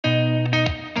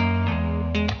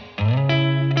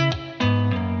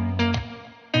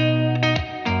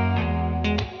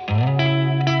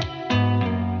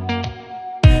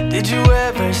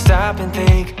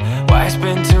I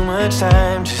spend too much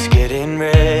time just getting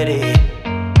ready.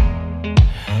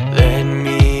 Let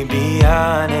me be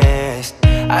honest,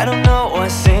 I don't know a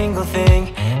single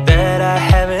thing that I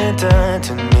haven't done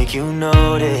to make you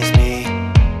notice me.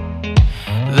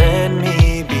 Let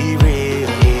me be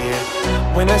real here.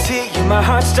 When I see you, my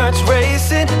heart starts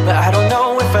racing, but I don't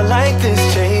know if I like this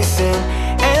chasing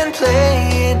and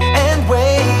playing and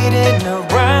waiting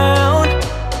around.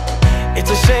 It's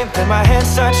a shame that my hands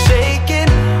start shaking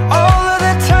all of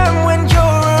the time when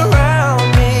you're around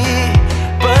me.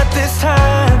 But this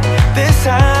time,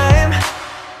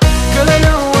 girl, I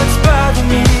know what's bothering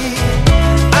me.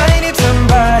 I need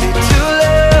somebody to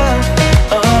love.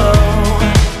 Oh,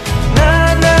 nah,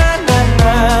 nah, nah,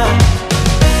 nah.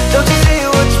 Don't you see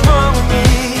what's wrong with me?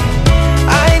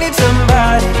 I need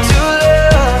somebody to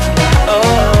love. Oh,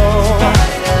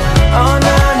 oh,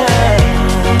 nah, nah.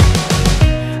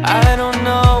 I don't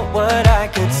know what I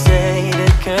could say to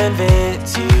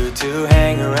convince you to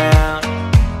hang around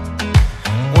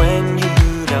when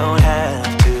you don't have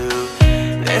to.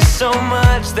 There's so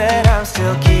much that I'm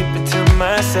still keeping to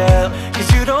myself, 'cause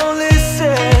you don't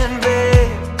listen,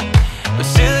 babe. But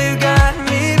still you got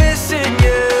me missing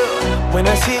you. When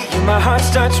I see you, my heart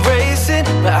starts racing,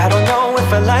 but I don't know if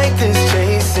I like this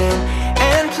chasing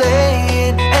and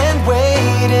playing and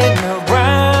waiting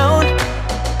around.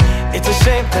 It's a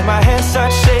shame that my hands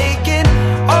start shaking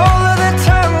all of the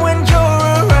time when you're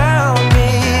around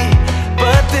me.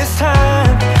 But this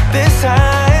time,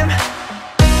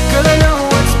 girl, I know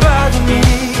what's bothering me.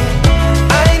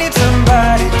 I need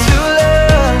somebody to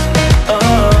love. Oh,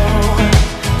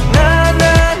 nah,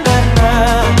 nah, nah,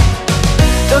 nah.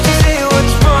 Don't you see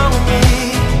what's wrong with me?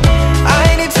 I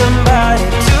need somebody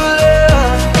to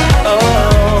love. Oh,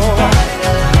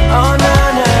 oh, nah,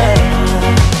 nah.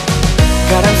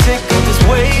 God, I'm sick of this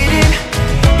waiting.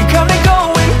 You got me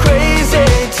going crazy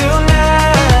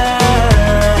tonight.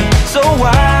 So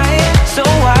why,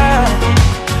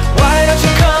 why don't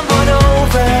you come on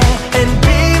over and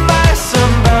be my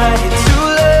somebody to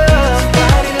love?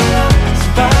 Somebody to love,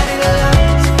 somebody to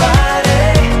love, somebody.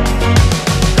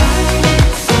 I need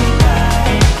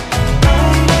somebody, I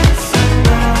need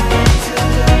somebody to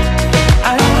love.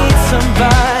 I need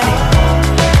somebody,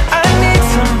 I need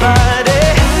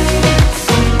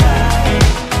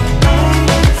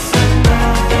somebody.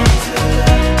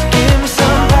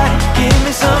 Give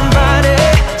me somebody,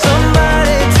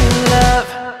 somebody to love.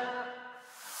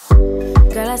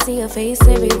 Girl, I see your face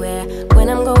everywhere. When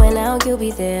I'm going out, you'll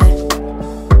be there.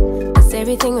 'Cause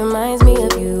everything reminds me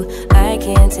of you. I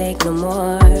can't take no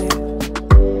more.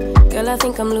 Girl, I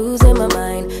think I'm losing my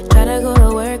mind. Try to go to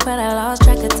work, but I lost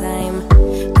track of time.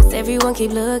 'Cause everyone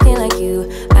keep looking like you.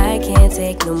 I can't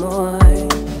take no more.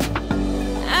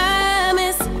 I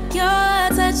miss your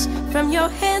touch from your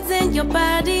hands and your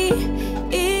body.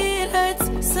 It hurts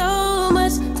so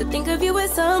much to think of you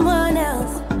with someone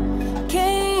else.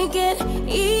 Can't get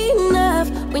enough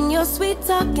when you're sweet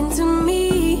talking to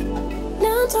me.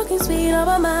 Now I'm talking sweet all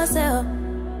by myself.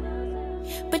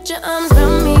 Put your arms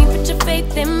around me, put your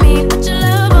faith in me, put your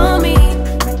love on me.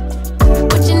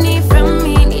 What you need from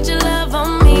me, need your love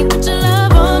on me, put your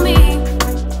love on me.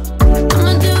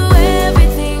 I'ma do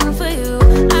everything for you.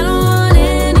 I don't want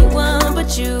anyone but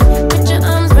you. Put your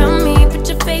arms around me, put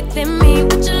your faith in me,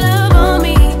 put your love on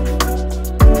me.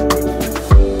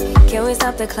 Can we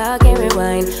stop the clock and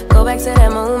rewind? Go back to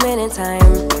that moment in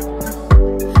time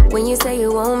when you say you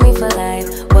want me for life.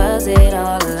 Was it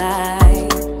all a lie?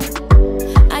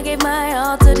 I gave my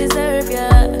all to deserve ya,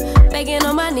 begging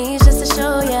on my knees just to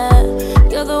show ya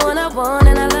you're the one I want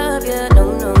and I love ya. No,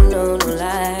 no, no, no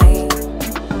lie.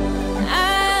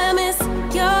 I miss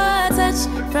your touch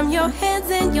from your hands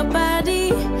and your body.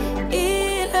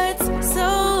 It hurts so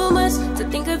much to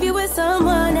think of you with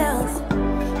someone else.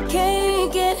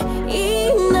 Can't get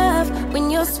enough when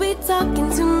you're sweet talking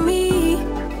to me.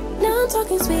 Now I'm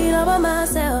talking sweet all by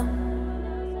myself.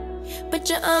 Put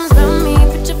your arms around me,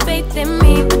 put your faith in me.